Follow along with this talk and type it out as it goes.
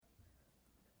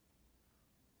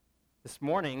This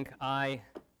morning, I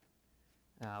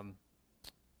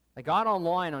got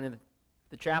online on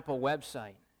the chapel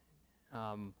website,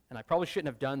 and I probably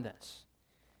shouldn't have done this.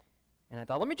 And I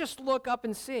thought, let me just look up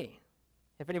and see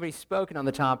if anybody's spoken on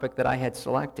the topic that I had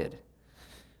selected.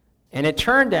 And it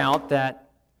turned out that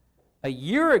a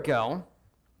year ago,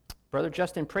 Brother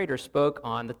Justin Prater spoke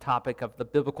on the topic of the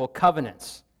biblical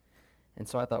covenants. And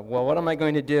so I thought, well, what am I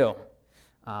going to do?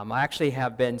 I actually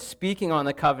have been speaking on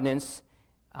the covenants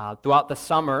throughout the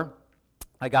summer.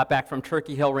 I got back from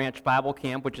Turkey Hill Ranch Bible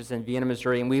Camp, which is in Vienna,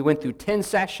 Missouri, and we went through 10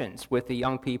 sessions with the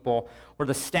young people, or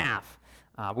the staff.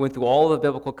 We went through all the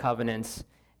biblical covenants,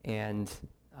 and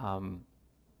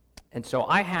so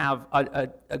I have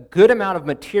a good amount of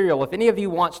material. If any of you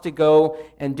wants to go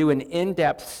and do an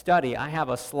in-depth study, I have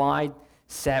a slide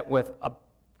set with,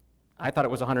 I thought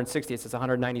it was 160, it says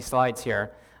 190 slides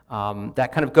here,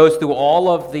 that kind of goes through all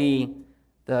of the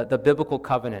biblical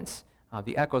covenants.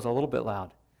 The echo's a little bit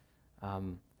loud.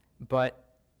 But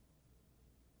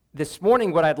this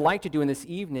morning, what I'd like to do in this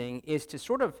evening is to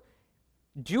sort of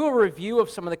do a review of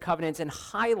some of the covenants and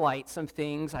highlight some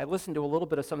things. I listened to a little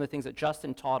bit of some of the things that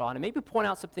Justin taught on, and maybe point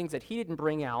out some things that he didn't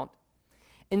bring out,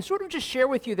 and sort of just share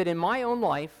with you that in my own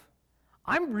life,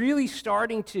 I'm really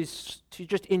starting to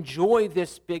just enjoy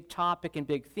this big topic and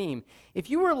big theme. If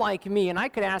you were like me, and I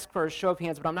could ask for a show of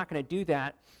hands, but I'm not going to do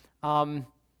that,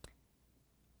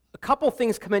 a couple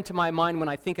things come into my mind when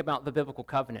I think about the biblical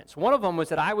covenants. One of them was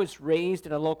that I was raised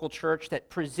in a local church that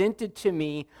presented to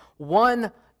me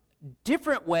one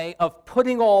different way of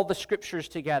putting all the scriptures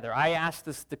together. I asked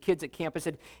the kids at camp, I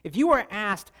said, if you were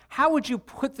asked, how would you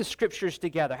put the scriptures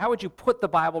together? How would you put the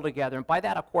Bible together? And by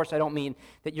that, of course, I don't mean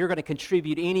that you're going to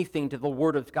contribute anything to the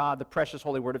Word of God, the precious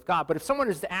holy Word of God. But if someone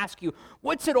is to ask you,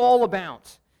 what's it all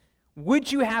about?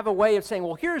 Would you have a way of saying,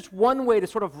 well, here's one way to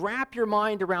sort of wrap your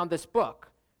mind around this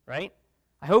book, right?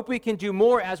 I hope we can do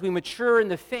more as we mature in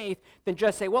the faith than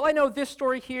just say, well, I know this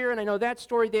story here, and I know that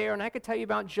story there, and I could tell you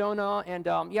about Jonah, and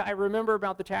I remember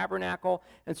about the tabernacle.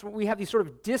 And so we have these sort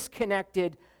of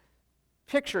disconnected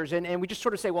pictures, and we just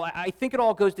sort of say, well, I think it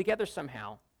all goes together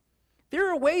somehow. There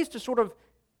are ways to sort of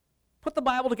put the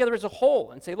Bible together as a whole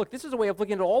and say, look, this is a way of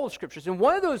looking at all the scriptures. And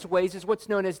one of those ways is what's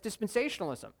known as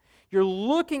dispensationalism. You're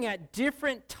looking at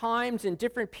different times and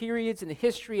different periods in the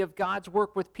history of God's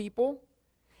work with people,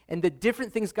 and the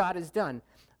different things God has done.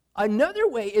 Another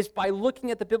way is by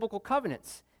looking at the biblical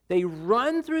covenants. They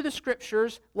run through the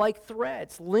scriptures like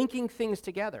threads, linking things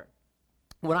together.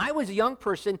 When I was a young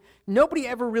person, nobody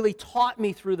ever really taught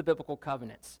me through the biblical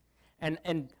covenants.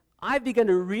 And I've begun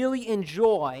to really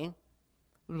enjoy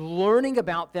learning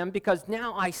about them because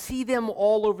now I see them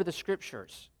all over the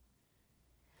scriptures.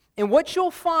 And what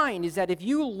you'll find is that if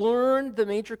you learn the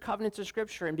major covenants of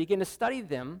Scripture and begin to study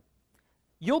them,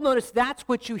 you'll notice that's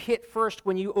what you hit first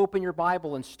when you open your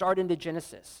Bible and start into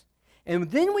Genesis. And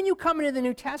then when you come into the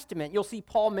New Testament, you'll see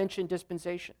Paul mention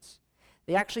dispensations.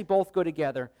 They actually both go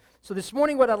together. So this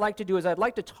morning what I'd like to do is I'd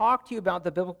like to talk to you about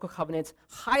the biblical covenants,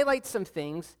 highlight some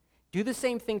things, do the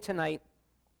same thing tonight.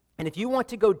 And if you want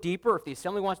to go deeper, if the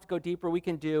assembly wants to go deeper, we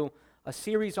can do a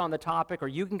series on the topic, or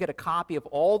you can get a copy of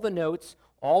all the notes,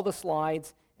 all the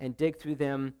slides, and dig through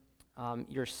them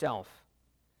yourself.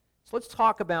 So let's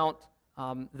talk about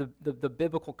the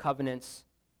biblical covenants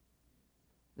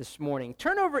this morning.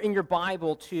 Turn over in your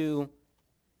Bible to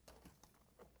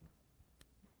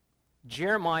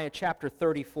Jeremiah chapter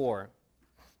 34.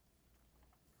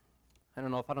 I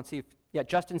don't know if I don't see if, yeah,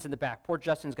 Justin's in the back. Poor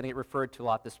Justin's going to get referred to a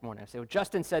lot this morning. I say, well,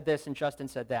 Justin said this and Justin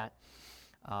said that.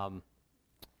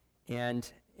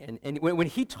 And when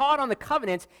he taught on the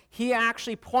covenants, he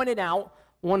actually pointed out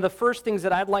one of the first things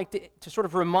that I'd like to sort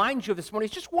of remind you of this morning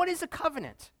is just what is a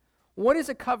covenant? What is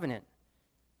a covenant?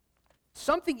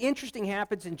 Something interesting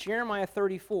happens in Jeremiah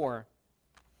 34.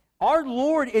 Our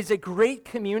Lord is a great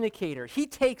communicator. He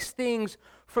takes things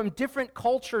from different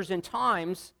cultures and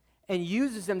times and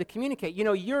uses them to communicate. You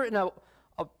know, you're in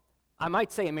I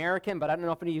might say American, but I don't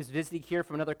know if anybody's visiting here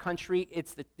from another country.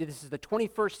 This is the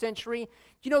 21st century.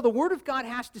 You know, the Word of God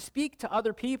has to speak to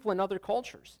other people in other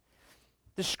cultures.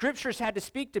 The Scriptures had to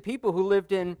speak to people who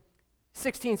lived in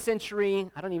 16th century,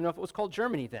 I don't even know if it was called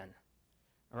Germany then.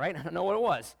 All right, I don't know what it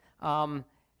was.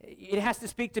 It has to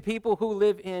speak to people who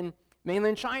live in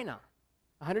mainland China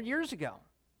 100 years ago,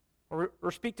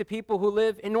 or speak to people who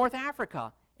live in North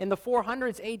Africa in the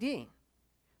 400s AD.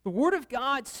 The Word of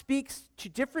God speaks to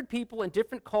different people in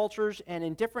different cultures and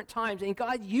in different times, and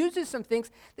God uses some things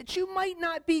that you might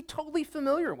not be totally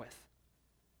familiar with.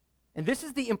 And this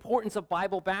is the importance of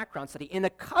Bible background study, and a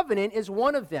covenant is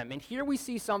one of them. And here we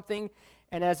see something,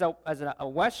 and as a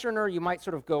Westerner, you might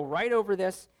sort of go right over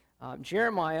this,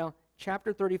 Jeremiah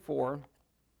chapter 34.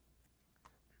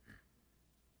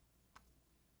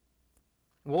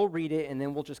 We'll read it, and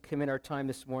then we'll just commit our time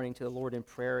this morning to the Lord in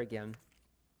prayer again.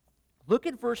 Look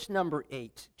at verse number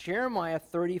 8. Jeremiah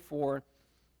 34,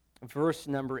 verse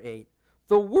number 8.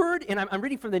 The word, and I'm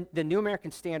reading from the New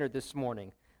American Standard this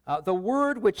morning. The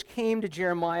word which came to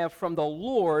Jeremiah from the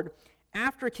Lord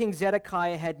after King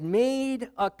Zedekiah had made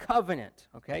a covenant.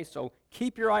 Okay, so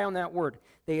keep your eye on that word.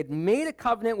 They had made a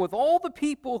covenant with all the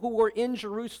people who were in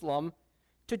Jerusalem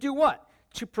to do what?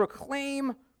 To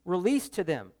proclaim release to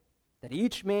them, that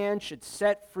each man should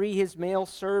set free his male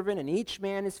servant and each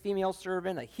man his female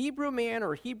servant, a Hebrew man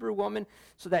or a Hebrew woman,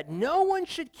 so that no one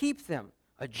should keep them,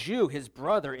 a Jew, his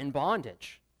brother, in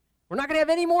bondage. We're not going to have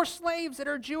any more slaves that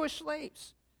are Jewish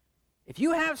slaves. If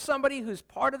you have somebody who's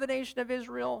part of the nation of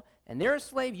Israel and they're a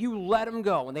slave, you let them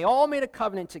go. And they all made a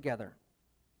covenant together.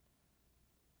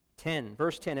 10,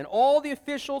 verse 10, and all the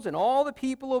officials and all the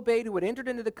people obeyed who had entered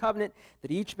into the covenant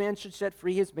that each man should set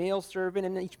free his male servant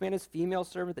and each man his female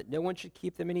servant, that no one should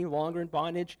keep them any longer in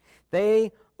bondage.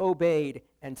 They obeyed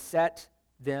and set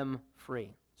them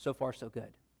free. So far, so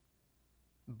good.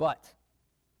 But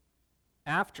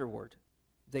afterward,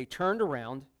 they turned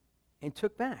around and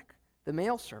took back the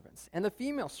male servants and the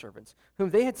female servants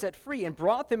whom they had set free and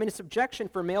brought them into subjection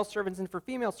for male servants and for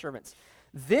female servants.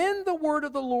 Then the word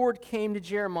of the Lord came to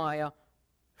Jeremiah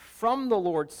from the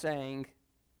Lord, saying,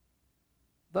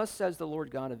 Thus says the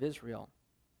Lord God of Israel,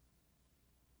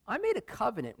 I made a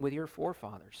covenant with your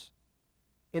forefathers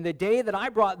in the day that I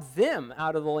brought them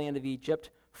out of the land of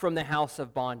Egypt from the house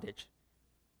of bondage.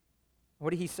 What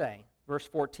did he say? Verse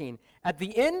 14, At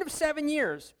the end of 7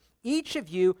 years, each of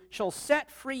you shall set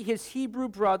free his Hebrew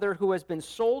brother who has been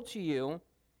sold to you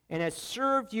and has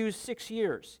served you 6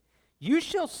 years. You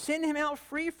shall send him out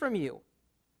free from you.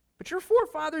 But your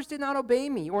forefathers did not obey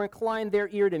me or incline their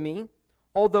ear to me.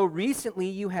 Although recently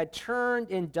you had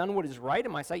turned and done what is right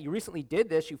in my sight. You recently did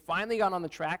this. You finally got on the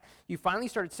track. You finally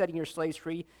started setting your slaves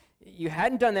free. You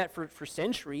hadn't done that for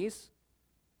centuries.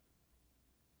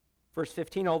 Verse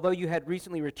 15, although you had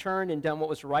recently returned and done what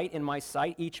was right in my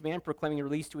sight, each man proclaiming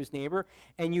release to his neighbor,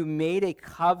 and you made a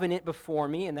covenant before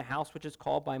me in the house which is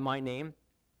called by my name,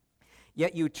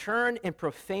 yet you turned and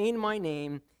profaned my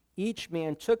name. Each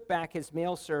man took back his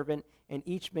male servant, and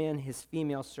each man his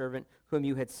female servant, whom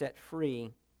you had set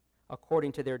free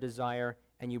according to their desire,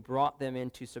 and you brought them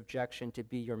into subjection to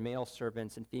be your male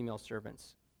servants and female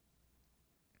servants.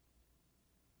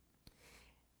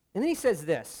 And then he says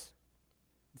this,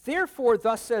 Therefore,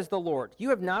 thus says the Lord, you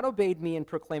have not obeyed me in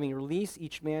proclaiming release,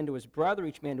 each man to his brother,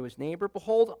 each man to his neighbor.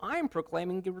 Behold, I am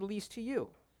proclaiming the release to you,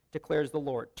 declares the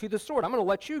Lord. To the sword, I'm going to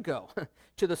let you go.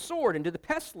 To the sword and to the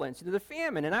pestilence and to the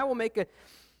famine, and I will make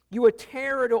you a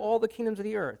terror to all the kingdoms of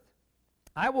the earth.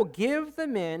 I will give the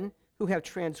men who have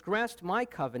transgressed my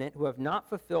covenant, who have not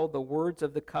fulfilled the words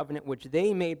of the covenant which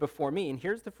they made before me. And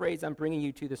here's the phrase I'm bringing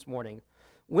you to this morning.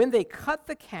 When they cut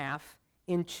the calf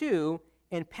in two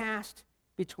and passed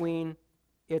between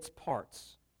its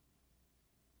parts.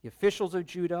 The officials of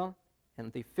Judah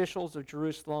and the officials of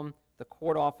Jerusalem, the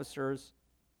court officers,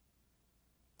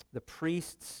 the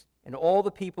priests, and all the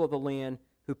people of the land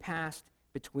who passed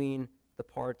between the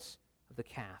parts of the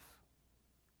calf.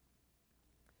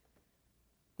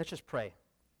 Let's just pray,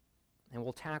 and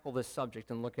we'll tackle this subject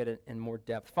and look at it in more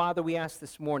depth. Father, we ask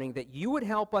this morning that you would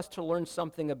help us to learn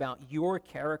something about your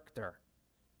character.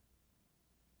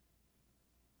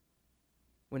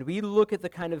 When we look at the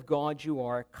kind of God you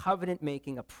are, a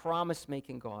covenant-making, a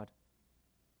promise-making God,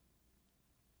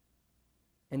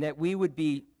 and that we would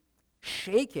be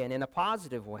shaken in a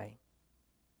positive way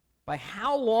by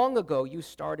how long ago you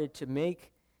started to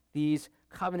make these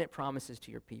covenant promises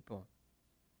to your people.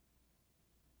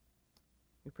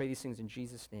 We pray these things in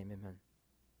Jesus' name, amen.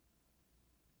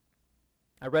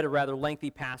 I read a rather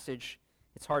lengthy passage.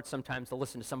 It's hard sometimes to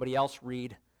listen to somebody else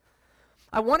read.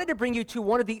 I wanted to bring you to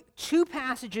one of the two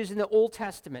passages in the Old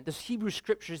Testament, the Hebrew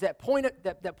Scriptures, that point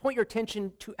your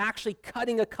attention to actually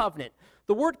cutting a covenant.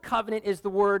 The word covenant is the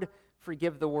word,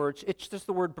 forgive the words, it's just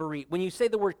the word berit. When you say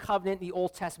the word covenant in the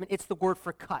Old Testament, it's the word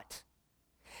for cut.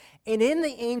 And in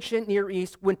the ancient Near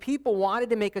East, when people wanted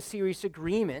to make a serious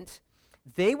agreement,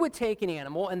 they would take an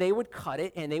animal and they would cut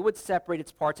it and they would separate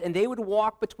its parts and they would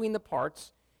walk between the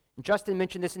parts. And Justin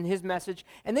mentioned this in his message.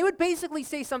 And they would basically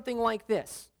say something like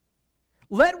this.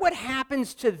 Let what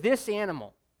happens to this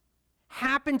animal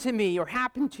happen to me or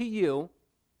happen to you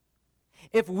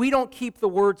if we don't keep the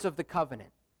words of the covenant.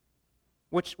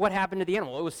 What happened to the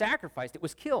animal? It was sacrificed. It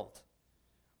was killed.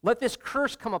 Let this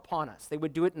curse come upon us. They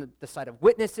would do it in the sight of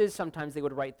witnesses. Sometimes they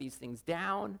would write these things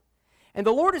down. And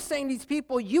the Lord is saying to these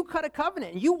people, you cut a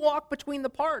covenant, and you walked between the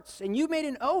parts, and you made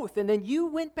an oath, and then you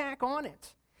went back on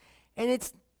it.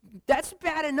 And that's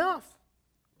bad enough.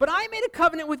 But I made a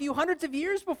covenant with you hundreds of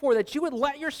years before that you would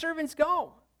let your servants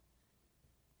go.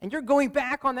 And you're going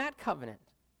back on that covenant.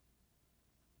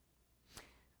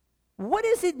 What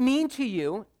does it mean to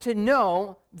you to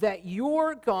know that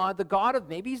your God, the God of,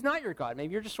 maybe he's not your God,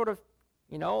 maybe you're just sort of,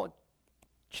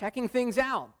 checking things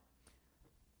out.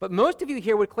 But most of you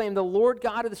here would claim the Lord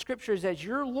God of the Scriptures as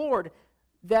your Lord,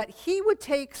 that he would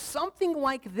take something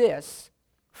like this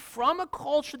from a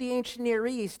culture of the ancient Near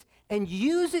East and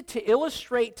use it to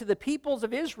illustrate to the peoples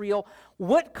of Israel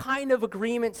what kind of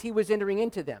agreements he was entering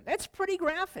into them. That's pretty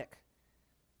graphic.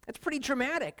 That's pretty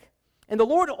dramatic. And the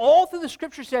Lord all through the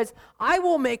Scripture says, I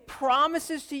will make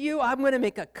promises to you. I'm going to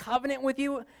make a covenant with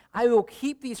you. I will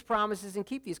keep these promises and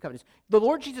keep these covenants. The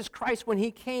Lord Jesus Christ, when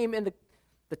he came in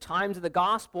the times of the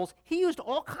Gospels, he used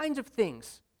all kinds of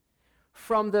things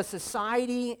from the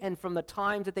society and from the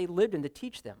times that they lived in to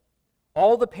teach them.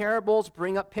 All the parables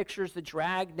bring up pictures, the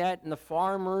dragnet and the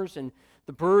farmers and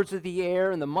the birds of the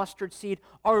air and the mustard seed.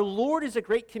 Our Lord is a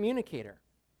great communicator.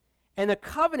 And the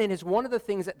covenant is one of the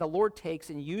things that the Lord takes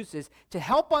and uses to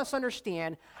help us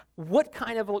understand what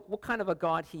kind of a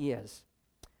God he is.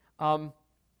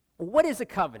 What is a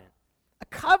covenant? A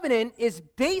covenant is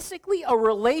basically a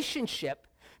relationship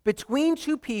between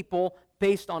two people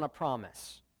based on a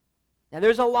promise. Now,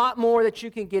 there's a lot more that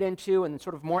you can get into and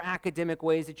sort of more academic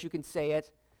ways that you can say it,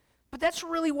 but that's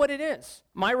really what it is.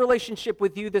 My relationship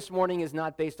with you this morning is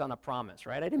not based on a promise,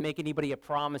 right? I didn't make anybody a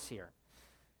promise here.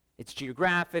 It's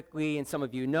geographically, and some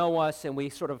of you know us, and we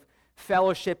sort of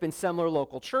fellowship in similar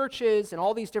local churches and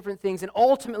all these different things, and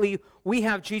ultimately, we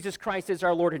have Jesus Christ as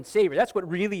our Lord and Savior. That's what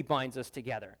really binds us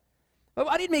together. But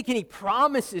I didn't make any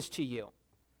promises to you.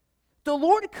 The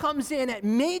Lord comes in at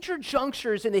major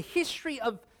junctures in the history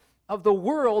of the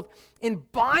world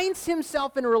and binds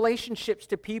himself in relationships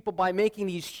to people by making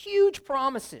these huge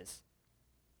promises.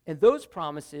 And those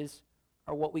promises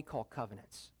are what we call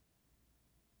covenants.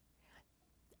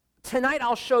 Tonight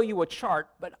I'll show you a chart,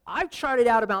 but I've charted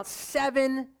out about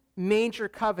 7 major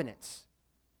covenants.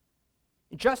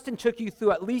 Justin took you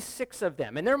through at least 6 of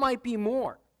them, and there might be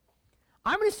more.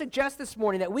 I'm going to suggest this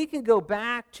morning that we can go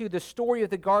back to the story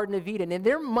of the Garden of Eden, and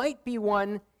there might be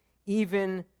one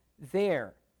even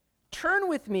there. Turn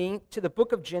with me to the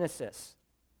book of Genesis.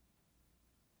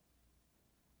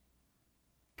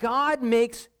 God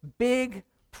makes big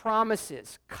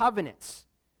promises, covenants.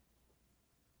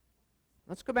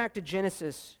 Let's go back to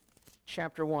Genesis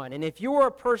chapter 1. And if you're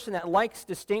a person that likes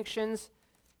distinctions,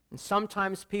 and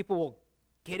sometimes people will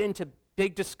get into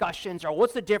big discussions, or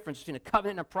what's the difference between a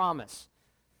covenant and a promise?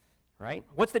 Right?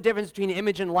 What's the difference between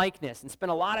image and likeness? And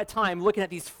spend a lot of time looking at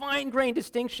these fine-grained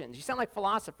distinctions. You sound like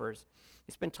philosophers.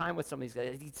 You spend time with some of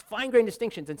these fine-grained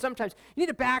distinctions, and sometimes you need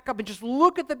to back up and just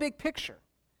look at the big picture.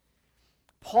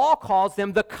 Paul calls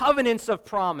them the covenants of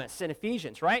promise in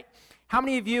Ephesians, right? How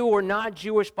many of you are not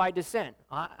Jewish by descent?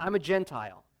 I'm a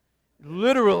Gentile.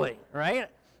 Literally, right?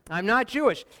 I'm not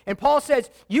Jewish. And Paul says,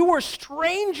 you were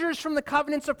strangers from the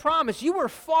covenants of promise. You were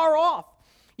far off.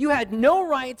 You had no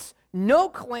rights, no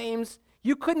claims.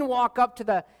 You couldn't walk up to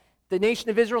the nation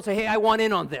of Israel and say, hey, I want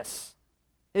in on this.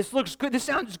 This looks good. This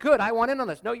sounds good. I want in on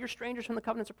this. No, you're strangers from the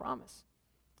covenants of promise.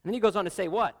 And then he goes on to say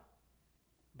what?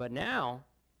 But now,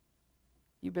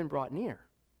 you've been brought near.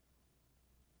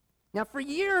 Now, for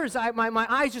years, my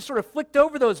eyes just sort of flicked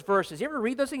over those verses. You ever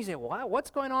read those things? You say, wow,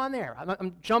 what's going on there?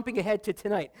 I'm jumping ahead to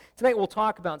tonight. Tonight, we'll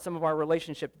talk about some of our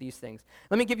relationship to these things.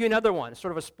 Let me give you another one,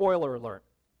 sort of a spoiler alert.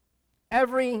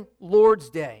 Every Lord's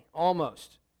Day,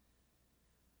 almost,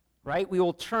 right, we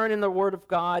will turn in the Word of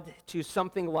God to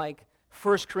something like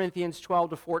 1 Corinthians 12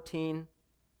 to 14,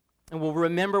 and we'll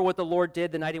remember what the Lord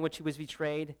did the night in which he was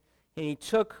betrayed. And he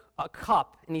took a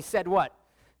cup, and he said what?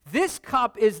 This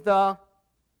cup is the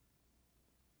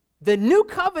new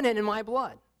covenant in my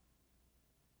blood.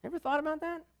 Ever thought about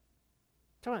that?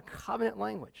 Talking about covenant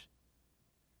language.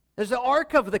 There's the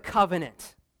Ark of the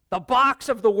Covenant, the box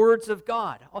of the words of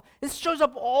God. This shows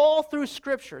up all through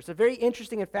Scripture. It's a very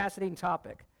interesting and fascinating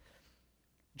topic.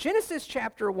 Genesis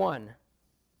chapter 1.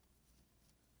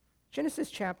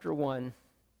 Genesis chapter 1.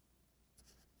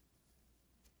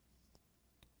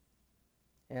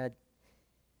 And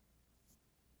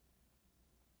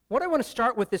what I want to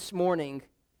start with this morning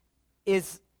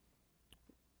is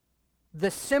the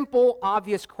simple,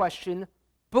 obvious question,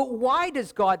 but why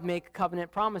does God make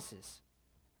covenant promises?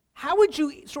 How would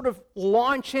you sort of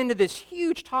launch into this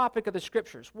huge topic of the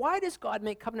Scriptures? Why does God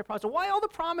make covenant promises? Why all the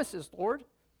promises, Lord?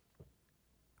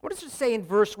 What does it say in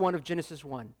verse 1 of Genesis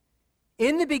 1?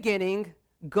 In the beginning,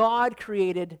 God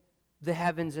created the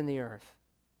heavens and the earth,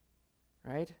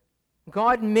 right?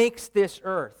 God makes this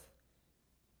earth.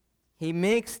 He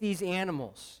makes these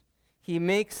animals. He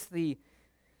makes he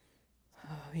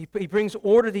brings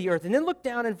order to the earth. And then look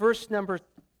down in verse number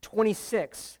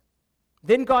 26.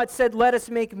 Then God said, let us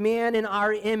make man in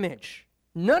our image.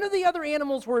 None of the other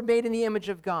animals were made in the image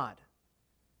of God.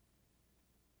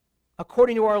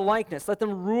 According to our likeness, let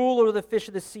them rule over the fish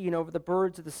of the sea and over the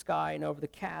birds of the sky and over the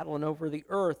cattle and over the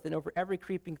earth and over every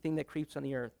creeping thing that creeps on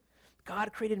the earth.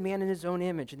 God created man in his own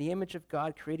image. In the image of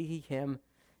God created he him,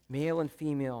 male and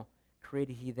female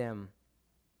created he them.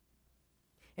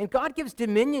 And God gives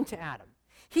dominion to Adam.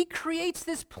 He creates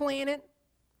this planet,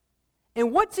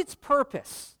 and what's its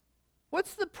purpose?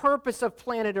 What's the purpose of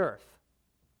planet Earth?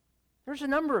 There's a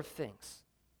number of things.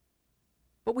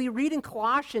 But we read in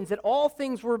Colossians that all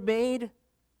things were made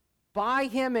by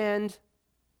him and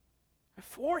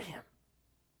for him.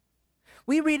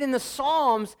 We read in the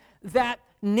Psalms that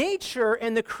nature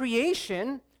and the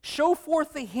creation show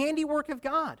forth the handiwork of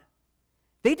God.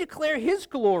 They declare his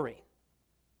glory.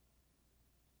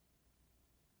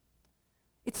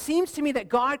 It seems to me that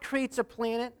God creates a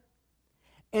planet,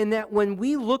 and that when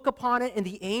we look upon it and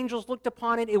the angels looked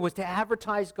upon it, it was to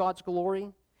advertise God's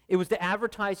glory. It was to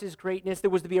advertise his greatness. There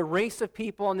was to be a race of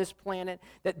people on this planet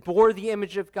that bore the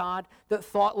image of God, that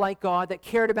thought like God, that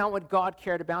cared about what God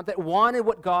cared about, that wanted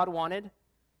what God wanted.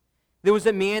 There was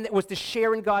a man that was to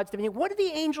share in God's dominion. What did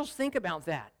the angels think about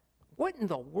that? What in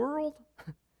the world?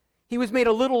 He was made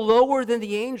a little lower than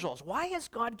the angels. Why has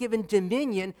God given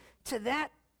dominion to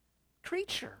that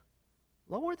creature?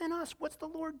 Lower than us. What's the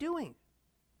Lord doing?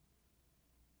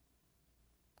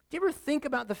 Do you ever think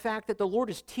about the fact that the Lord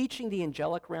is teaching the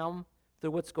angelic realm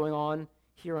through what's going on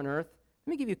here on earth?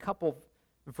 Let me give you a couple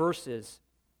verses.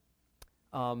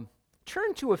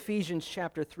 Turn to Ephesians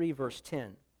chapter 3, verse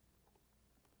 10.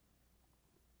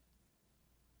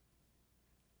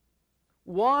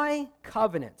 Why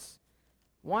covenants?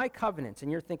 Why covenants?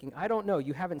 And you're thinking, I don't know.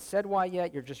 You haven't said why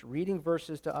yet. You're just reading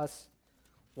verses to us.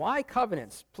 Why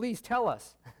covenants? Please tell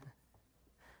us.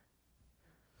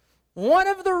 One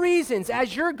of the reasons,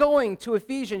 as you're going to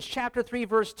Ephesians chapter 3,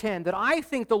 verse 10, that I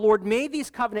think the Lord made these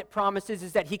covenant promises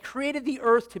is that he created the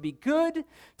earth to be good,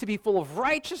 to be full of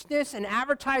righteousness, an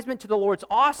advertisement to the Lord's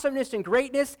awesomeness and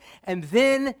greatness, and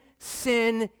then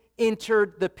sin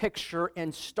entered the picture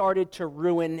and started to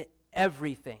ruin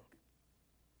everything.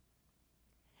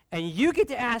 And you get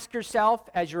to ask yourself,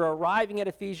 as you're arriving at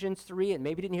Ephesians 3, and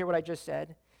maybe you didn't hear what I just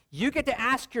said, you get to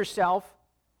ask yourself,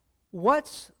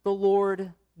 what's the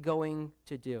Lord going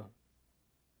to do?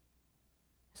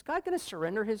 Is God going to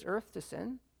surrender his earth to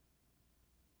sin?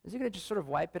 Is he going to just sort of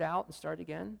wipe it out and start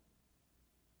again?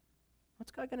 What's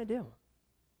God going to do?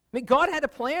 I mean, God had a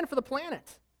plan for the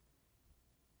planet.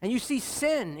 And you see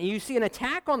sin, and you see an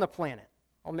attack on the planet.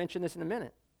 I'll mention this in a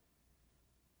minute.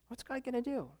 What's God going to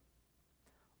do?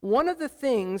 One of the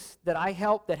things that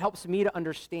helps me to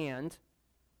understand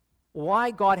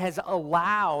why God has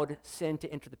allowed sin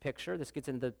to enter the picture, this gets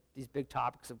into these big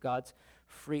topics of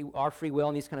our free will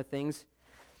and these kind of things,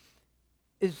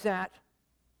 is that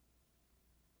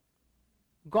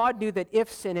God knew that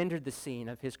if sin entered the scene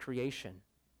of his creation,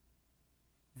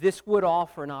 this would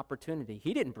offer an opportunity.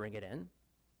 He didn't bring it in,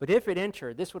 but if it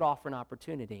entered, this would offer an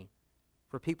opportunity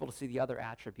for people to see the other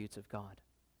attributes of God.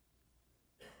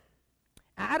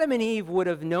 Adam and Eve would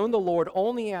have known the Lord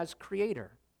only as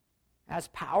creator, as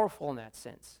powerful in that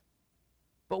sense.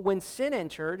 But when sin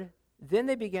entered, then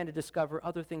they began to discover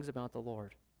other things about the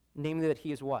Lord, namely that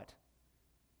he is what?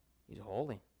 He's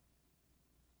holy.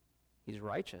 He's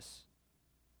righteous.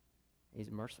 He's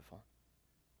merciful.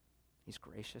 He's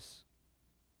gracious.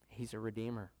 He's a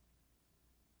redeemer.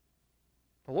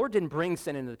 The Lord didn't bring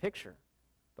sin into the picture,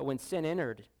 but when sin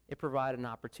entered, it provided an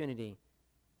opportunity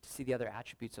to see the other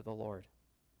attributes of the Lord.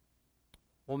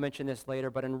 We'll mention this later,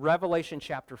 but in Revelation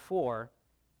chapter 4,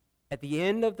 at the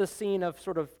end of the scene of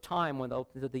sort of time when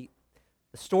the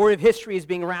story of history is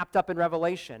being wrapped up in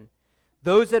Revelation,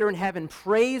 those that are in heaven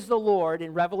praise the Lord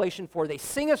in Revelation 4. They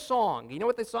sing a song. You know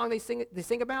what the song they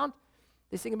sing about?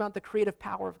 They sing about the creative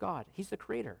power of God. He's the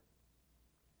creator.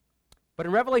 But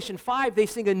in Revelation 5, they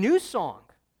sing a new song.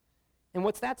 And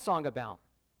what's that song about?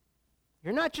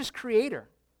 You're not just creator.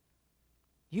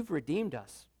 You've redeemed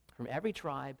us from every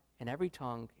tribe and every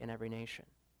tongue and every nation.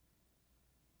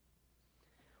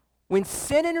 When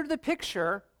sin entered the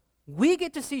picture, we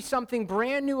get to see something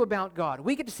brand new about God.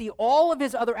 We get to see all of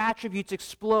his other attributes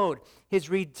explode.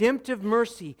 His redemptive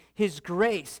mercy, his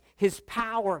grace, his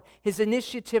power, his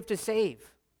initiative to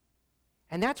save.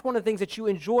 And that's one of the things that you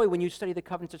enjoy when you study the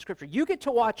covenants of Scripture. You get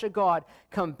to watch a God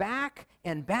come back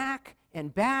and back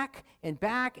and back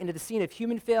into the scene of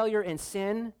human failure and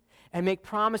sin and make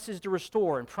promises to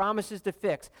restore and promises to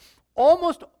fix.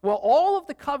 All of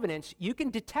the covenants, you can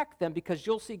detect them because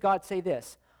you'll see God say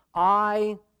this,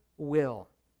 I will.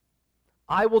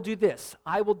 I will do this.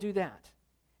 I will do that.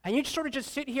 And you sort of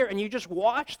just sit here and you just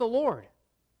watch the Lord.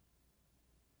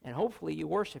 And hopefully you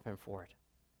worship him for it.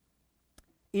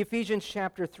 Ephesians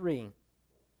chapter 3.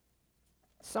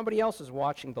 Somebody else is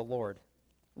watching the Lord.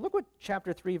 Look what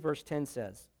chapter 3, verse 10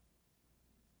 says.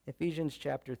 Ephesians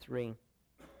chapter 3.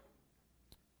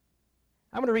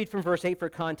 I'm going to read from verse 8 for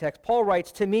context. Paul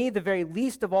writes, to me, the very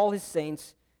least of all his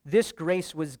saints, this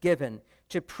grace was given,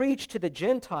 to preach to the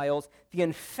Gentiles the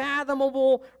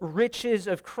unfathomable riches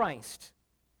of Christ,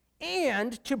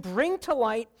 and to bring to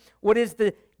light what is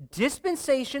the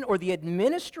dispensation or the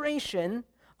administration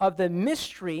of the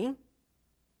mystery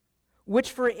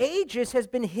which for ages has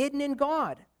been hidden in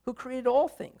God, who created all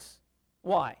things.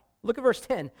 Why? Look at verse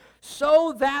 10.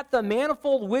 So that the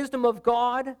manifold wisdom of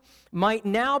God might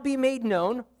now be made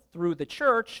known through the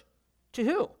church to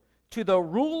who? To the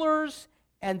rulers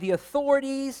and the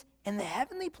authorities in the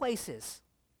heavenly places.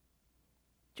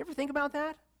 Did you ever think about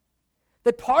that?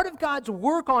 That part of God's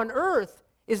work on earth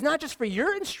is not just for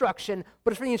your instruction,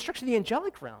 but it's for the instruction of the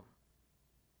angelic realm.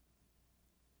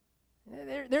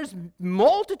 There's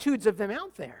multitudes of them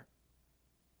out there.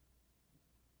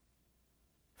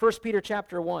 1 Peter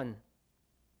chapter 1.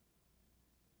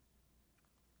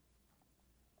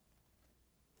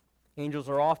 Angels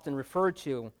are often referred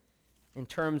to in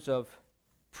terms of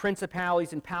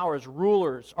principalities and powers,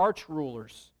 rulers,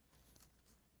 arch-rulers.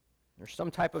 There's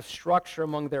some type of structure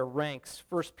among their ranks.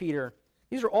 1 Peter,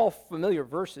 these are all familiar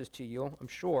verses to you, I'm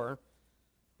sure.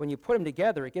 When you put them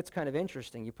together, it gets kind of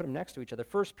interesting. You put them next to each other.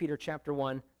 1 Peter chapter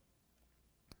 1.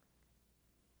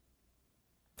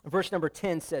 Verse number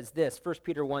 10 says this, 1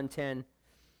 Peter 1:10.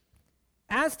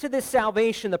 As to this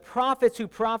salvation, the prophets who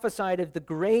prophesied of the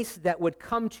grace that would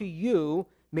come to you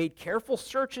made careful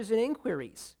searches and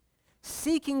inquiries,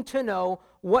 seeking to know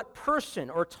what person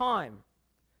or time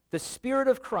the Spirit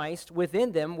of Christ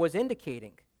within them was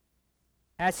indicating,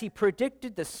 as he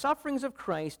predicted the sufferings of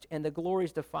Christ and the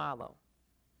glories to follow.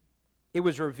 It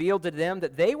was revealed to them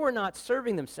that they were not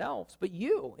serving themselves, but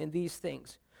you in these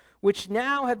things, which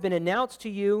now have been announced to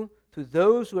you through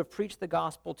those who have preached the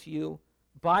gospel to you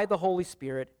by the Holy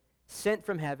Spirit, sent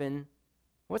from heaven.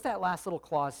 What's that last little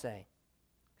clause say?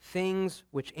 Things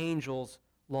which angels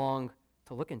long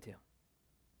to look into.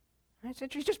 Right? So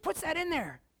he just puts that in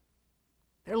there.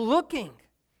 They're looking.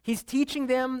 He's teaching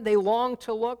them. They long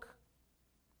to look.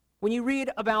 When you read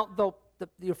about the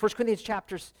 1 Corinthians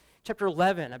chapter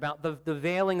 11, about the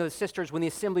veiling of the sisters when the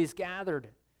assembly is gathered,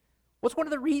 what's one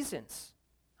of the reasons?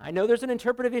 I know there's an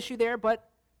interpretive issue there, but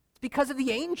it's because of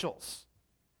the angels.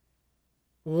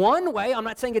 One way, I'm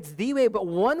not saying it's the way, but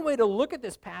one way to look at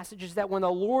this passage is that when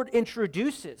the Lord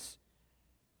introduces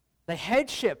the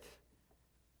headship,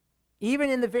 even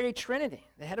in the very Trinity,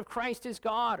 the head of Christ is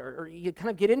God, or you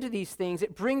kind of get into these things,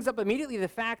 it brings up immediately the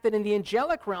fact that in the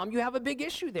angelic realm, you have a big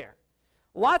issue there.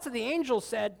 Lots of the angels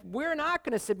said, we're not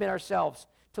going to submit ourselves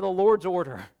to the Lord's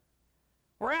order.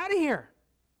 We're out of here.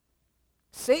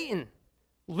 Satan,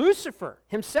 Lucifer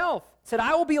himself said,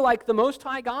 I will be like the Most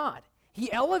High God.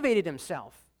 He elevated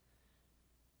himself.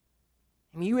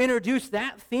 And you introduce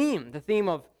that theme, the theme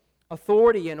of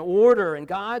authority and order and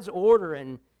God's order,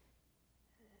 and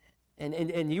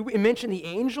you mention the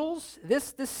angels.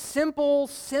 This simple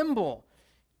symbol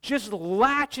just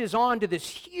latches on to this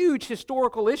huge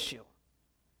historical issue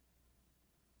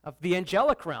of the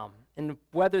angelic realm and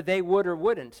whether they would or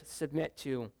wouldn't submit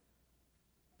to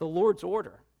the Lord's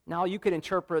order. Now, you could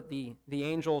interpret the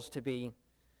angels to be,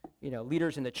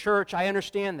 leaders in the church. I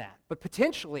understand that. But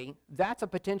potentially, that's a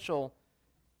potential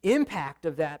impact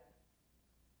of that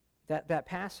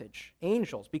passage.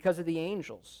 Angels, because of the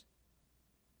angels.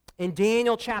 In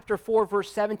Daniel chapter 4,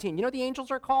 verse 17, you know what the angels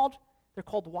are called? They're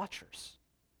called watchers,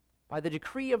 by the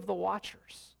decree of the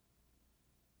watchers.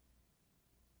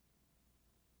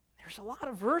 There's a lot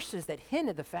of verses that hint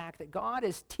at the fact that God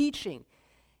is teaching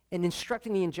and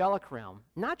instructing the angelic realm,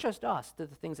 not just us, to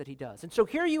the things that he does. And so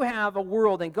here you have a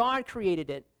world, and God created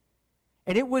it,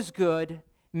 and it was good.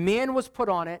 Man was put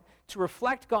on it to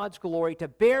reflect God's glory, to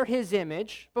bear his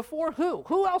image before who?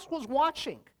 Who else was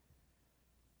watching?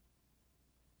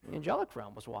 The angelic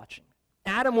realm was watching.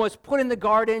 Adam was put in the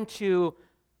garden to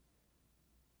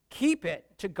keep it,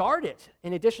 to guard it,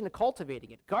 in addition to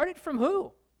cultivating it. Guard it from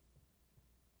who?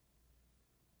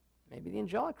 Maybe the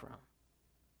angelic realm.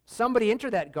 Somebody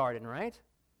entered that garden, right?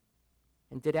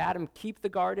 And did Adam keep the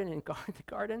garden and guard the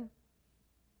garden?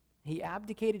 He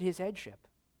abdicated his headship.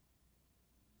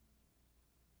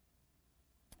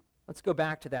 Let's go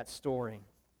back to that story.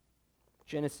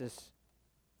 Genesis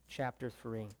chapter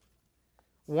 3.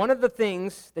 One of the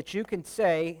things that you can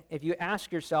say if you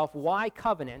ask yourself why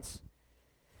covenants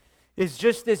is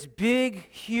just this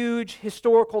big, huge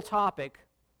historical topic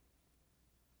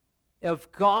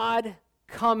of God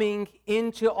coming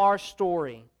into our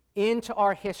story, into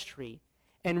our history,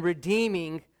 and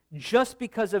redeeming just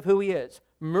because of who he is.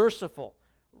 Merciful,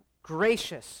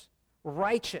 gracious,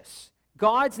 righteous.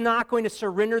 God's not going to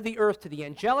surrender the earth to the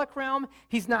angelic realm.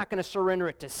 He's not going to surrender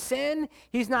it to sin.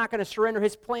 He's not going to surrender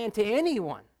his plan to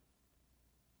anyone.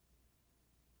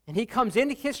 And he comes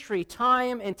into history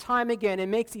time and time again and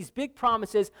makes these big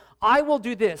promises. I will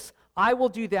do this. I will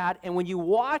do that. And when you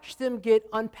watch them get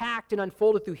unpacked and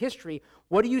unfolded through history,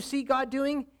 what do you see God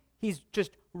doing? He's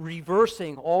just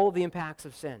reversing all of the impacts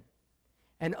of sin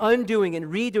and undoing and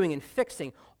redoing and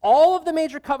fixing. All of the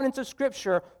major covenants of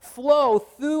Scripture flow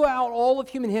throughout all of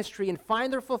human history and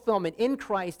find their fulfillment in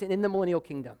Christ and in the millennial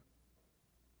kingdom.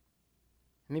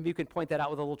 Maybe you could point that out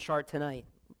with a little chart tonight.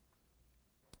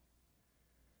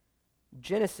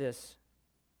 Genesis.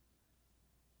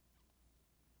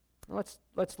 Let's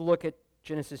look at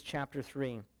Genesis chapter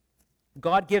 3.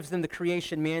 God gives them the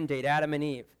creation mandate, Adam and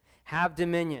Eve. Have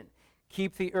dominion,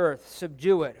 keep the earth,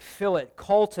 subdue it, fill it,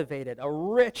 cultivate it. A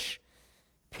rich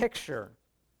picture.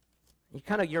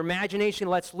 Your imagination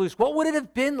lets loose. What would it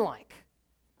have been like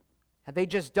had they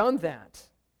just done that?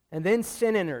 And then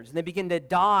sin enters, and they begin to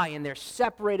die, and they're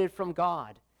separated from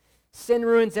God. Sin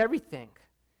ruins everything.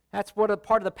 That's what a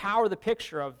part of the power of the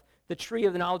picture of the tree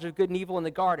of the knowledge of good and evil in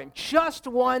the garden. Just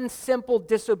one simple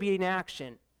disobedient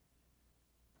action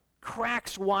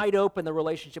cracks wide open the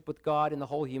relationship with God and the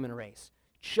whole human race.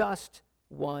 Just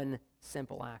one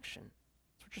simple action.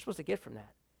 That's what you're supposed to get from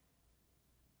that,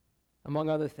 among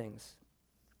other things.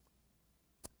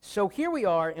 So here we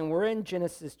are, and we're in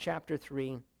Genesis chapter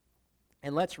 3,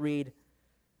 and let's read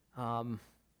from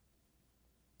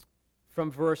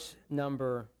verse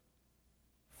number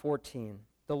 14.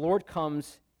 The Lord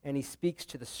comes and he speaks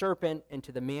to the serpent and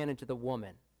to the man and to the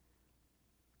woman.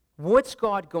 What's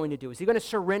God going to do? Is he going to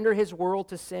surrender his world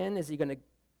to sin? What's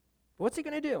he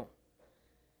going to do?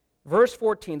 Verse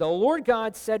 14, the Lord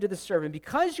God said to the serpent,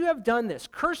 because you have done this,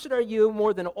 cursed are you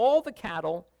more than all the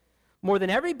cattle, more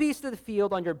than every beast of the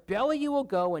field. On your belly you will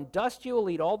go, and dust you will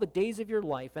eat all the days of your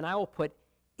life, and I will put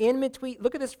enmity,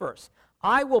 look at this verse,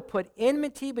 I will put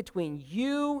enmity between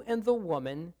you and the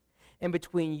woman, and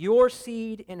between your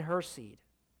seed and her seed.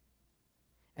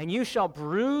 And he shall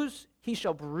bruise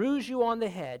you on the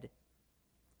head,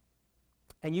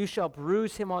 and you shall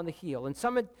bruise him on the heel. And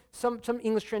some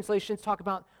English translations talk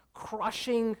about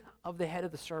crushing of the head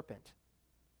of the serpent.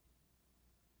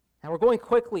 Now we're going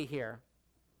quickly here,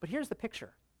 but here's the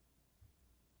picture.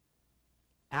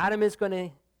 Adam is going to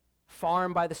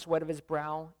farm by the sweat of his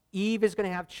brow. Eve is going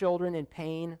to have children in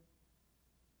pain.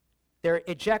 They're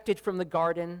ejected from the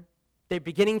garden. They're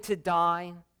beginning to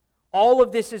die. All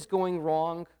of this is going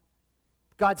wrong.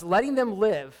 God's letting them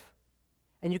live.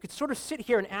 And you could sort of sit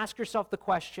here and ask yourself the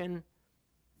question,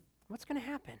 what's going to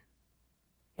happen?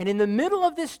 And in the middle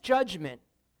of this judgment,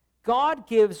 God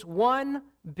gives one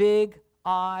big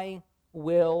I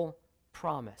will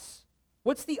promise.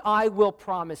 What's the I will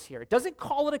promise here? It doesn't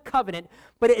call it a covenant,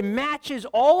 but it matches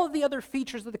all of the other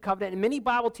features of the covenant. And many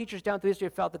Bible teachers down through history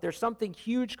have felt that there's something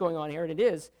huge going on here, and it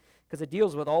is, because it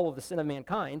deals with all of the sin of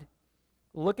mankind.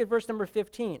 Look at verse number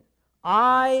 15.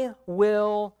 I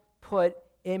will put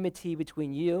enmity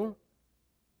between you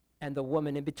and the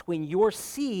woman, and between your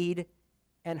seed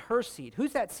and her seed.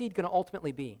 Who's that seed going to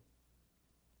ultimately be?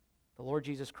 The Lord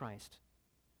Jesus Christ.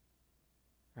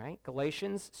 Right?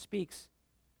 Galatians speaks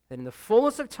that in the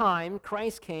fullness of time,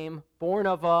 Christ came born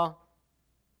of a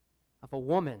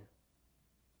woman.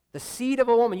 The seed of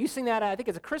a woman. You sing that, I think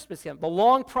it's a Christmas hymn. The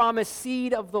long-promised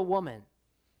seed of the woman.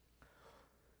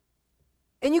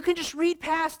 And you can just read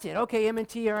past it. Okay,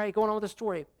 M&T, all right, going on with the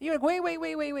story. You're like,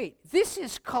 wait. This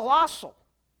is colossal.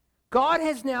 God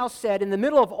has now said, in the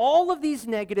middle of all of these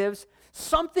negatives,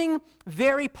 something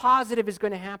very positive is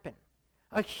going to happen.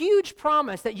 A huge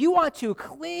promise that you want to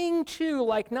cling to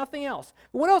like nothing else.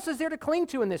 What else is there to cling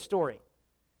to in this story?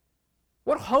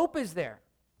 What hope is there?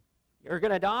 You're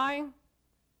going to die.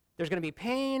 There's going to be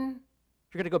pain.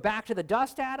 You're going to go back to the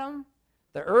dust, Adam.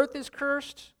 The earth is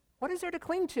cursed. What is there to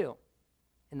cling to?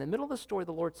 In the middle of the story,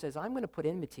 the Lord says, I'm going to put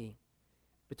enmity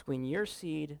between your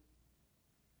seed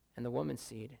and the woman's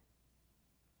seed,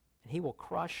 and he will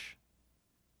crush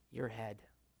your head.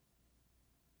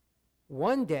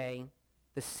 One day,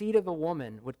 the seed of the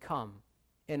woman would come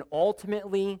and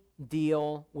ultimately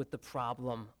deal with the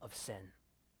problem of sin.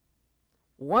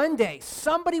 One day,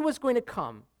 somebody was going to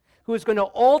come who is going to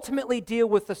ultimately deal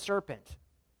with the serpent.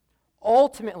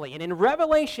 Ultimately. And in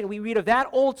Revelation, we read of that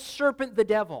old serpent, the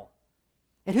devil.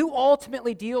 And who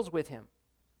ultimately deals with him?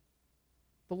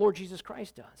 The Lord Jesus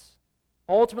Christ does.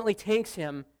 Ultimately takes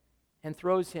him and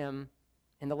throws him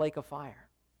in the lake of fire.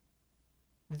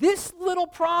 This little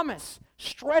promise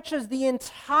stretches the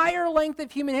entire length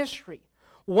of human history.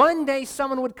 One day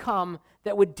someone would come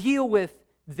that would deal with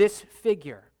this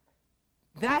figure.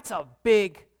 That's a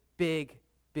big, big,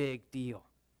 big deal.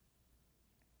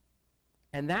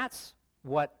 And that's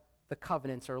what the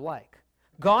covenants are like.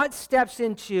 God steps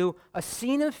into a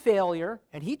scene of failure,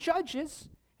 and he judges,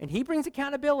 and he brings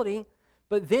accountability,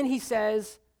 but then he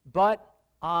says, but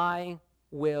I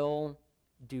will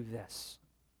do this.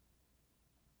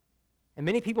 And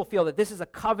many people feel that this is a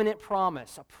covenant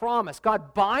promise, a promise.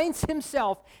 God binds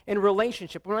himself in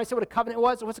relationship. When I say what a covenant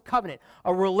was, what's a covenant?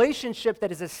 A relationship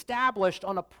that is established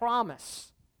on a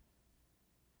promise.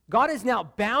 God has now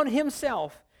bound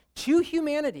himself to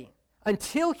humanity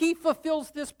until he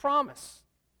fulfills this promise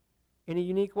in a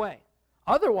unique way.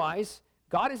 Otherwise,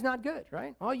 God is not good,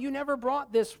 right? Well, you never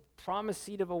brought this promised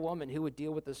seed of a woman who would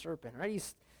deal with the serpent, right?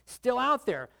 He's still out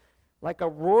there like a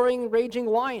roaring, raging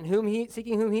lion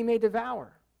seeking whom he may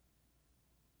devour.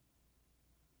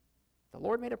 The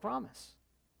Lord made a promise.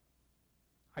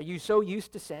 Are you so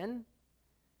used to sin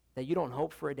that you don't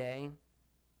hope for a day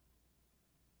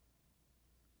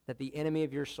that the enemy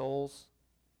of your souls,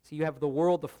 see, you have the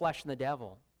world, the flesh, and the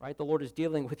devil, right? The Lord is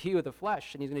dealing with you, the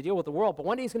flesh, and he's going to deal with the world, but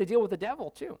one day he's going to deal with the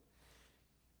devil too.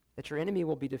 That your enemy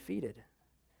will be defeated.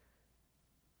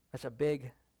 That's a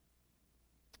big,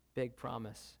 big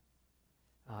promise.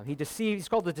 He's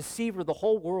called the deceiver of the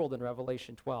whole world in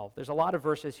Revelation 12. There's a lot of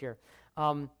verses here.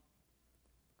 And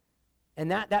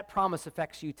that promise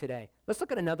affects you today. Let's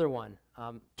look at another one.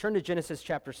 Turn to Genesis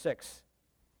chapter 6.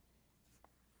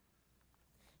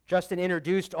 Justin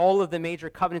introduced all of the major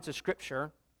covenants of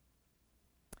Scripture.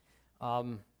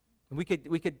 We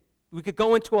could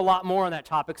go into a lot more on that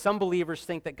topic. Some believers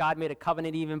think that God made a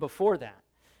covenant even before that.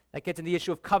 That gets into the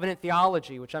issue of covenant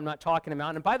theology, which I'm not talking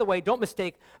about. And by the way, don't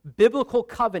mistake biblical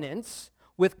covenants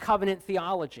with covenant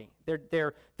theology.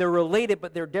 They're related,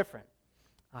 but they're different.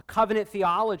 Covenant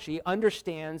theology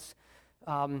understands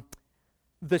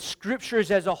the Scriptures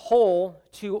as a whole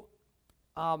to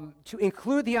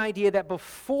include the idea that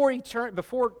before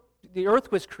the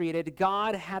earth was created,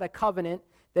 God had a covenant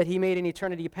that he made in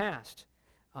eternity past.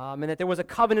 And that there was a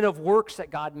covenant of works that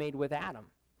God made with Adam.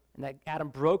 And that Adam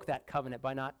broke that covenant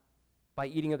by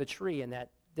eating of the tree, and that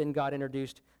then God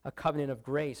introduced a covenant of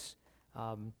grace.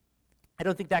 I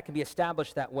don't think that can be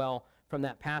established that well from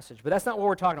that passage, but that's not what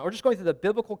we're talking about. We're just going through the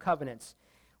biblical covenants.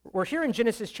 We're here in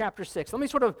Genesis chapter 6. Let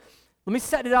me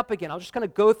set it up again. I'll just kind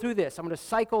of go through this. I'm going to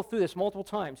cycle through this multiple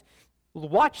times.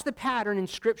 Watch the pattern in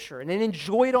Scripture, and then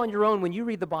enjoy it on your own when you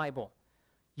read the Bible.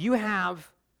 You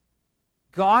have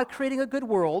God creating a good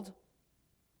world.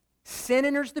 Sin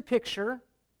enters the picture.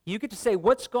 You get to say,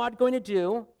 what's God going to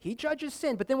do? He judges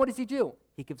sin, but then what does he do?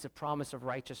 He gives a promise of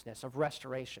righteousness, of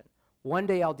restoration. One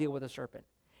day I'll deal with the serpent.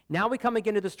 Now we come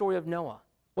again to the story of Noah.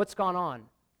 What's gone on?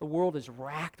 The world is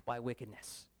racked by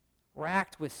wickedness,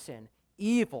 racked with sin,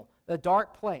 evil, the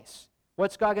dark place.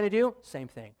 What's God going to do? Same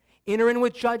thing. Enter in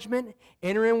with judgment,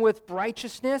 enter in with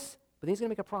righteousness, but then he's going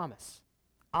to make a promise.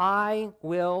 I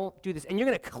will do this. And you're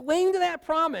going to cling to that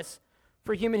promise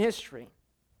for human history.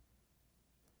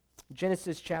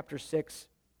 Genesis chapter 6,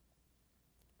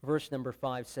 verse number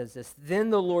 5 says this, Then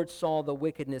the Lord saw the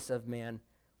wickedness of man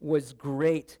was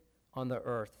great on the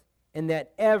earth, and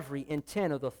that every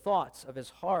intent of the thoughts of his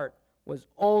heart was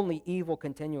only evil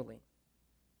continually.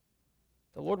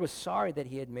 The Lord was sorry that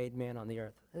he had made man on the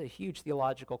earth. That's a huge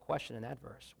theological question in that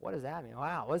verse. What does that mean?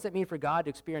 Wow, what does it mean for God to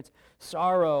experience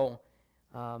sorrow?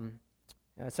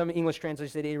 Some English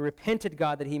translations say he repented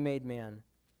God that he made man.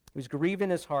 He was grieved in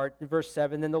his heart. In verse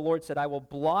 7, then the Lord said, I will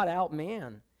blot out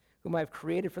man, whom I have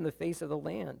created from the face of the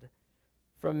land.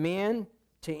 From man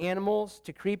to animals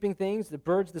to creeping things, the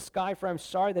birds of the sky, for I am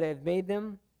sorry that I have made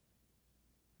them.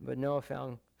 But Noah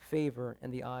found favor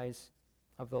in the eyes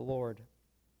of the Lord.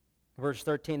 Verse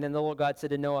 13, then the Lord God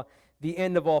said to Noah, the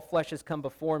end of all flesh has come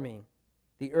before me.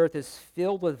 The earth is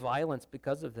filled with violence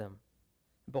because of them.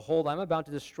 Behold, I'm about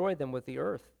to destroy them with the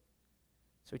earth.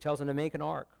 So he tells them to make an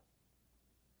ark.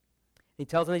 He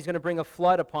tells them he's going to bring a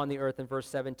flood upon the earth in verse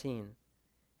 17.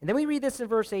 And then we read this in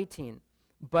verse 18.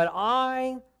 But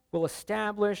I will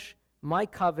establish my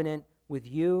covenant with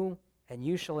you, and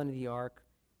you shall enter the ark,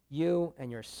 you and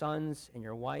your sons and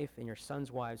your wife and your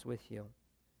sons' wives with you.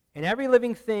 And every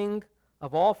living thing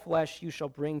of all flesh you shall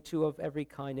bring two of every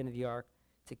kind into the ark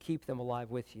to keep them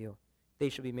alive with you. They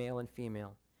shall be male and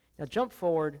female. Now jump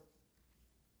forward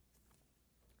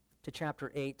to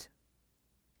chapter 8.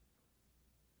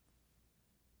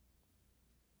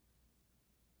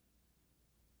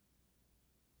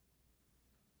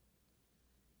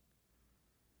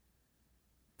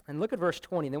 And look at verse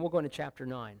 20, then we'll go into chapter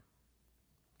 9.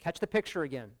 Catch the picture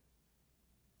again.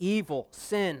 Evil,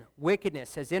 sin,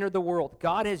 wickedness has entered the world.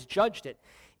 God has judged it.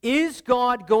 Is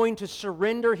God going to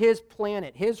surrender his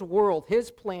planet, his world, his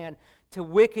plan to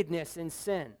wickedness and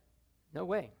sin? No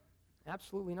way.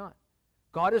 Absolutely not.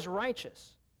 God is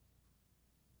righteous.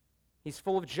 He's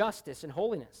full of justice and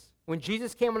holiness. When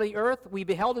Jesus came on the earth, we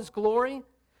beheld his glory.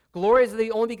 Glory is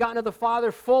the only begotten of the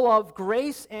Father, full of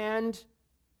grace and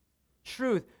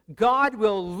truth. God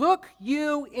will look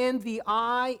you in the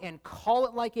eye and call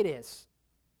it like it is.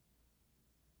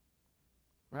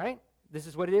 Right? This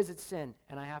is what it is. It's sin,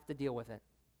 and I have to deal with it.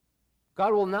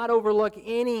 God will not overlook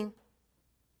any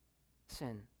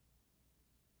sin.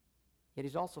 Yet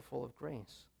he's also full of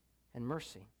grace and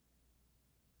mercy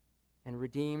and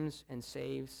redeems and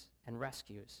saves and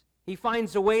rescues. He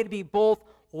finds a way to be both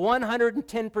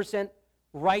 110%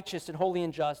 righteous and holy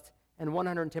and just and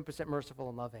 110% merciful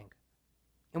and loving.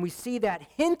 And we see that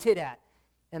hinted at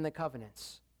in the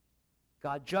covenants.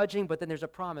 God judging, but then there's a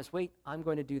promise. Wait, I'm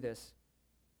going to do this.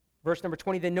 Verse number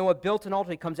 20, then Noah built an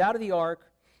altar. He comes out of the ark,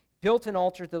 built an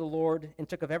altar to the Lord, and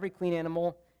took of every clean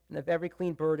animal and of every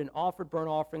clean bird and offered burnt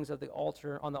offerings of the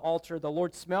altar. On the altar, the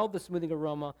Lord smelled the soothing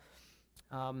aroma,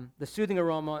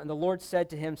 and the Lord said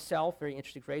to himself, very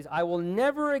interesting phrase, I will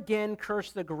never again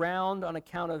curse the ground on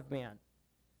account of man.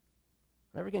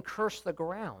 Never again curse the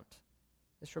ground.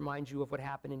 This reminds you of what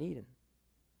happened in Eden.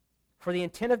 For the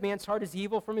intent of man's heart is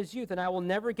evil from his youth, and I will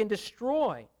never again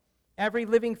destroy every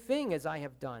living thing as I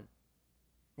have done.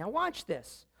 Now watch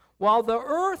this. While the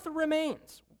earth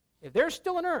remains, if there's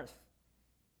still an earth,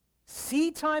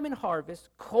 seed time and harvest,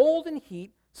 cold and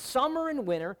heat, summer and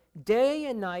winter, day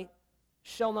and night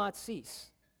shall not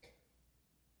cease.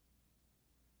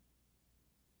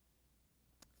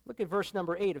 Look at verse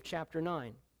number 8 of chapter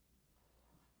 9.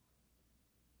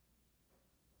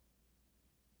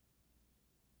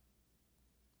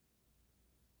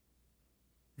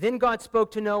 Then God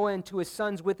spoke to Noah and to his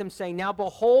sons with him, saying, Now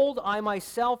behold, I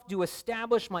myself do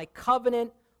establish my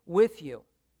covenant with you,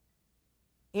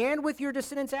 and with your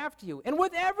descendants after you, and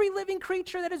with every living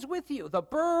creature that is with you, the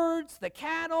birds, the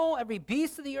cattle, every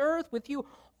beast of the earth with you,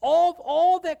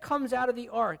 all that comes out of the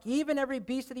ark, even every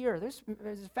beast of the earth. This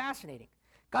is fascinating.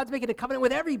 God's making a covenant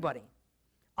with everybody.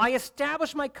 I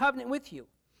establish my covenant with you,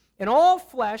 and all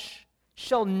flesh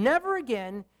shall never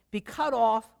again be cut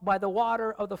off by the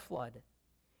water of the flood.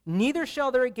 Neither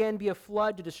shall there again be a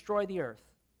flood to destroy the earth.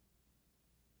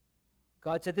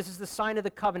 God said, this is the sign of the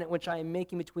covenant which I am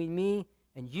making between me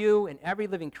and you and every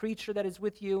living creature that is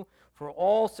with you for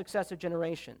all successive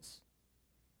generations.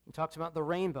 He talks about the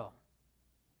rainbow.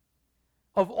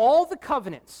 Of all the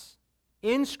covenants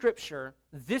in Scripture,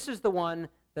 this is the one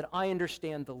that I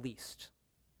understand the least.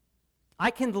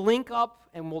 I can link up,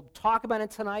 and we'll talk about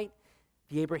it tonight,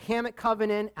 the Abrahamic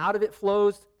covenant. Out of it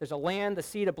flows, there's a land, a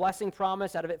seed, a blessing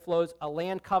promise. Out of it flows a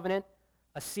land covenant,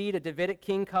 a seed, a Davidic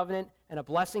king covenant, and a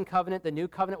blessing covenant, the new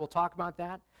covenant. We'll talk about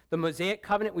that. The Mosaic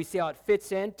covenant, we see how it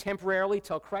fits in temporarily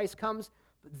till Christ comes.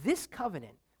 But this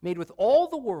covenant, made with all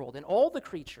the world and all the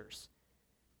creatures,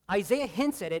 Isaiah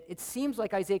hints at it. It seems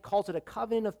like Isaiah calls it a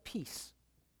covenant of peace.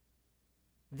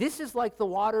 This is like the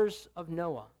waters of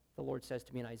Noah, the Lord says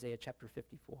to me in Isaiah chapter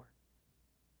 54.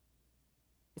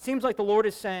 It seems like the Lord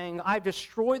is saying, I've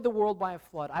destroyed the world by a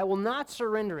flood. I will not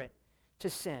surrender it to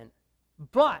sin.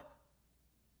 But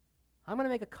I'm going to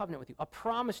make a covenant with you, a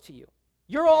promise to you.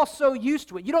 You're all so used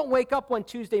to it. You don't wake up one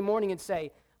Tuesday morning and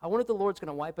say, I wonder if the Lord's going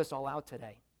to wipe us all out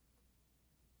today.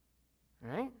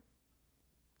 Right?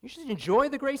 You should enjoy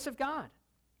the grace of God.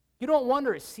 You don't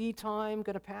wonder, is seed time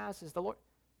going to pass? Is the Lord...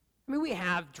 I mean, we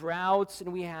have droughts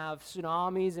and we have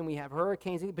tsunamis and we have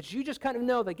hurricanes, but you just kind of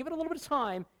know that give it a little bit of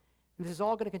time, and this is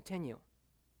all going to continue.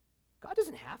 God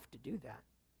doesn't have to do that.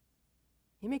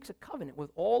 He makes a covenant with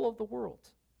all of the world.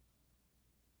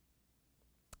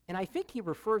 And I think he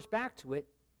refers back to it.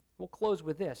 We'll close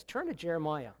with this. Turn to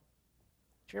Jeremiah.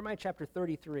 Jeremiah chapter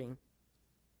 33.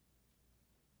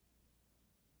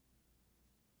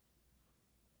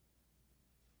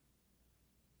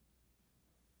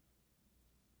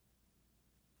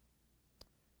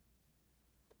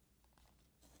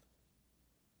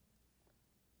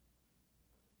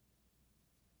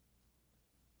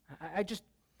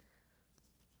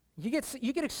 You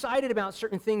get excited about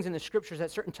certain things in the Scriptures at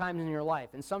certain times in your life,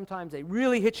 and sometimes they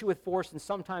really hit you with force, and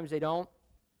sometimes they don't.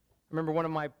 I remember one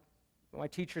of my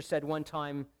teachers said one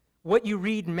time, what you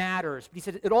read matters, but he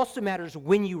said it also matters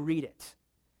when you read it.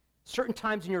 Certain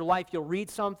times in your life, you'll read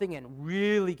something and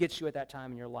really gets you at that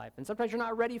time in your life. And sometimes you're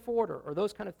not ready for it or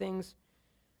those kind of things.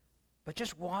 But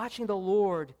just watching the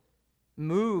Lord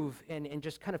move and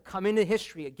just kind of come into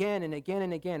history again and again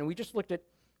and again. And we just looked at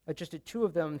two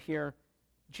of them here.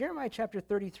 Jeremiah chapter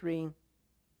 33,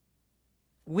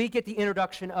 we get the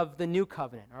introduction of the new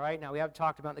covenant, all right? Now, we haven't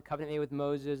talked about the covenant made with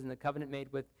Moses and the covenant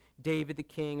made with David the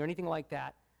king or anything like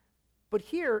that. But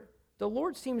here, the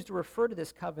Lord seems to refer to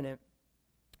this covenant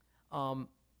around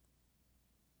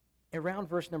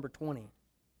verse number 20.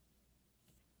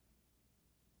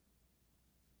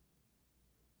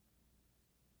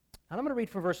 And I'm going to read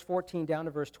from verse 14 down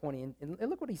to verse 20, and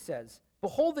look what he says.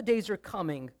 Behold, the days are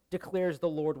coming, declares the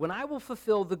Lord, when I will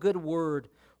fulfill the good word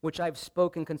which I've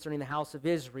spoken concerning the house of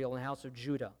Israel and the house of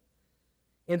Judah.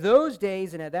 In those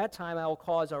days and at that time I will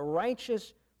cause a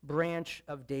righteous branch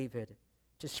of David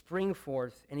to spring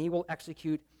forth, and he will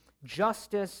execute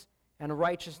justice and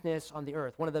righteousness on the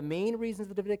earth. One of the main reasons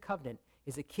of the Davidic covenant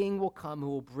is a king will come who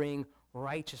will bring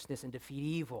righteousness and defeat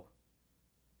evil.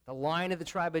 The Lion of the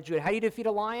tribe of Judah. How do you defeat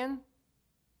a lion?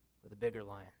 With a bigger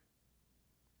lion.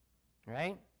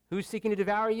 Right? Who's seeking to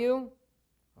devour you?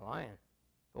 A lion.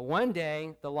 But one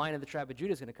day, the Lion of the tribe of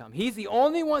Judah is going to come. He's the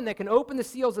only one that can open the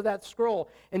seals of that scroll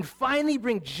and finally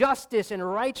bring justice and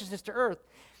righteousness to earth.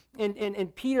 And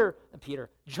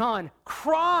John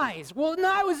cries, well,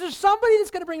 no, is there somebody that's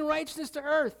going to bring righteousness to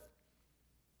earth?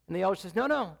 And the elder says,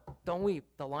 no, don't weep.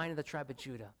 The Lion of the tribe of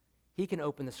Judah, he can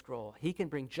open the scroll. He can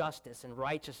bring justice and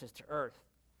righteousness to earth.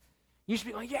 You should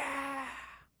be going, yeah,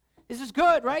 this is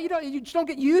good, right? You just don't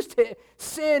get used to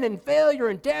sin and failure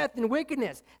and death and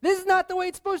wickedness. This is not the way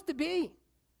it's supposed to be.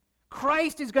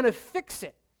 Christ is going to fix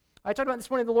it. I talked about this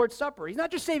morning at the Lord's Supper. He's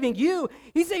not just saving you,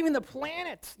 he's saving the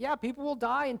planet. Yeah, people will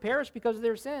die and perish because of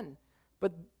their sin.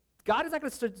 But God is not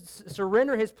going to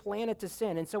surrender his planet to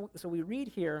sin. And so we read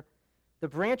here, the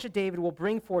branch of David will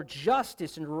bring forth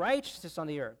justice and righteousness on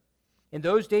the earth. In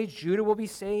those days, Judah will be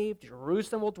saved.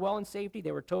 Jerusalem will dwell in safety.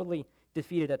 They were totally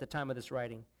defeated at the time of this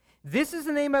writing. This is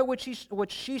the name by which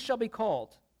she shall be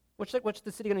called. What's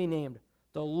the city going to be named?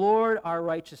 The Lord our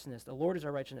righteousness. The Lord is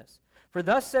our righteousness. For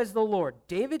thus says the Lord,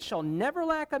 David shall never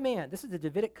lack a man. This is the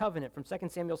Davidic covenant from 2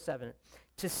 Samuel 7.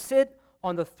 To sit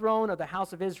on the throne of the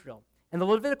house of Israel. And the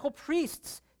Levitical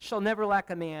priests shall never lack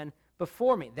a man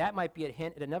before me. That might be a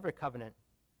hint at another covenant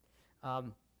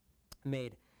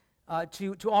made.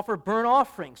 To offer burnt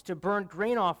offerings, to burn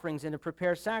grain offerings, and to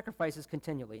prepare sacrifices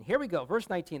continually. And here we go, verse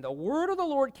 19. The word of the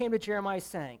Lord came to Jeremiah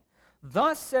saying,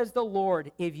 Thus says the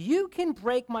Lord, if you can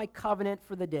break my covenant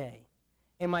for the day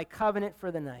and my covenant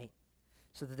for the night,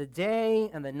 so that the day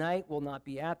and the night will not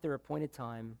be at their appointed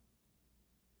time,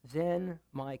 then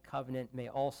my covenant may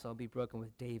also be broken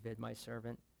with David, my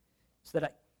servant, so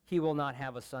that he will not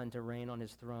have a son to reign on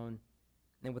his throne,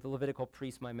 and with the Levitical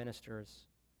priests, my ministers.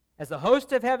 As the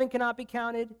host of heaven cannot be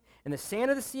counted, and the sand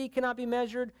of the sea cannot be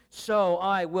measured, so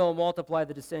I will multiply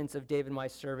the descendants of David, my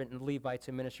servant, and Levites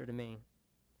who minister to me.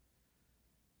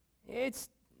 It's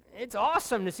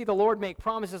awesome to see the Lord make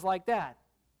promises like that.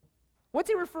 What's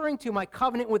he referring to, my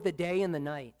covenant with the day and the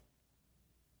night?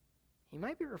 He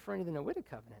might be referring to the Noahic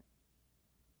covenant.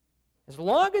 As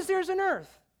long as there's an earth,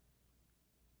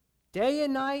 day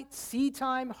and night, seed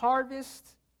time,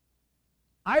 harvest,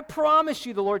 I promise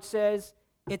you, the Lord says,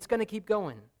 it's going to keep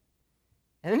going.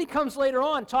 And then he comes later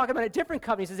on talking about a different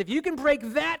covenant. He says, if you can break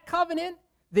that covenant,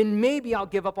 then maybe I'll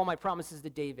give up all my promises to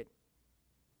David.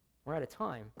 We're out of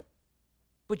time.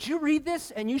 But you read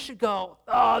this and you should go,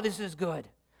 oh, this is good.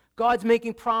 God's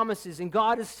making promises and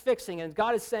God is fixing and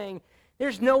God is saying,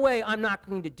 there's no way I'm not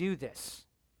going to do this.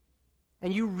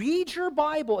 And you read your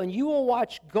Bible and you will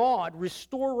watch God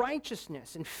restore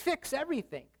righteousness and fix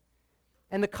everything.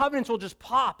 And the covenants will just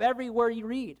pop everywhere you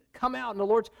read, come out. And the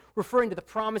Lord's referring to the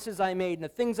promises I made and the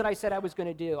things that I said I was going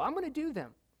to do. I'm going to do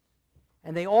them.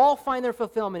 And they all find their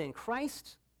fulfillment in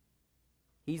Christ.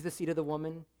 He's the seed of the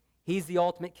woman. He's the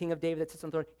ultimate king of David that sits on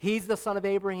the throne. He's the son of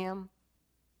Abraham.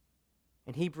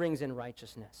 And he brings in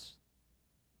righteousness.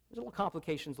 There's little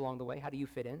complications along the way. How do you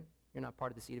fit in? You're not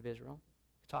part of the seed of Israel.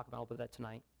 We'll talk about a little bit of that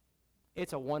tonight.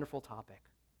 It's a wonderful topic.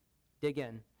 Dig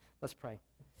in. Let's pray.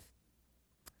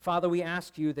 Father, we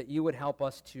ask you that you would help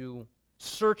us to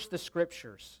search the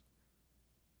Scriptures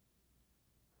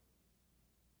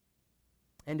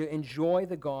and to enjoy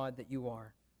the God that you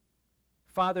are.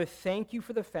 Father, thank you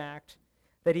for the fact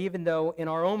that even though in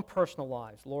our own personal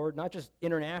lives, Lord, not just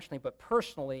internationally, but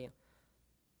personally,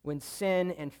 when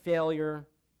sin and failure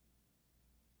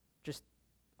just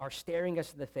are staring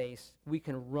us in the face, we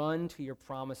can run to your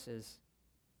promises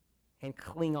and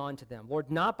cling on to them. Lord,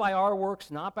 not by our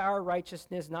works, not by our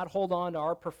righteousness, not hold on to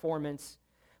our performance,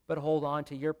 but hold on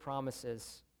to your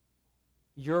promises,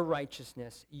 your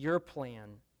righteousness, your plan,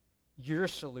 your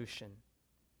solution.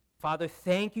 Father,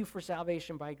 thank you for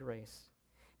salvation by grace.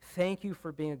 Thank you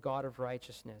for being a God of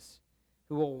righteousness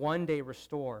who will one day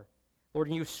restore.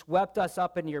 Lord, you swept us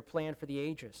up into your plan for the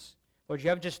ages. Lord, you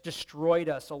haven't just destroyed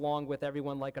us along with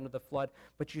everyone like under the flood,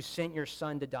 but you sent your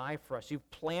Son to die for us. You've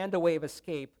planned a way of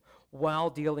escape while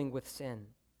dealing with sin.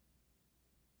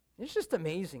 It's just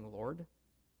amazing, Lord.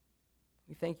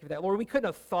 We thank you for that. Lord, we couldn't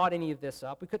have thought any of this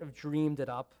up. We couldn't have dreamed it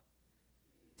up.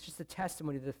 It's just a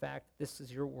testimony to the fact that this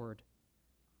is your word.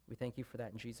 We thank you for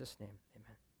that in Jesus' name.